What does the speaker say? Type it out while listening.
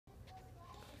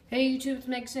Hey YouTube, it's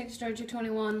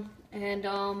Meg6Star221, and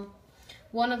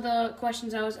one of the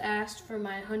questions I was asked for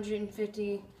my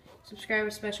 150 subscriber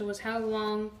special was how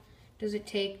long does it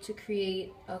take to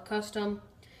create a custom?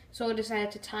 So I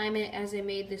decided to time it as I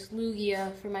made this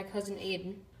lugia for my cousin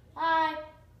Aiden. Hi.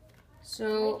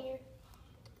 So Right here.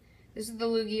 this is the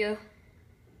lugia.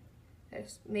 I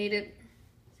just made it.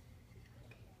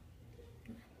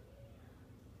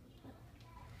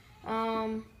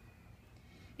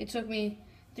 It took me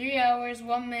 3 hours,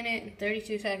 1 minute, and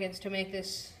 32 seconds to make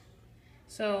this.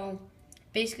 So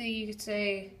basically you could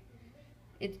say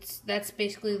that's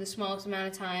basically the smallest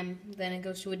amount of time. Then it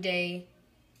goes to a day,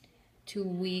 to a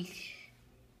week,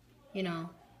 you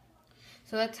know.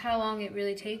 So that's how long it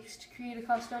really takes to create a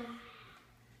custom.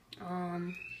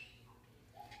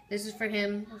 This is for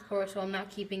him, of course, so I'm not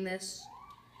keeping this.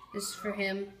 This is for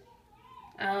him.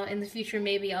 In the future,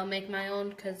 maybe I'll make my own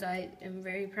because I am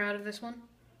very proud of this one.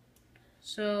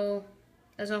 So,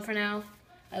 that's all for now.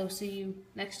 I will see you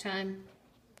next time.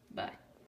 Bye.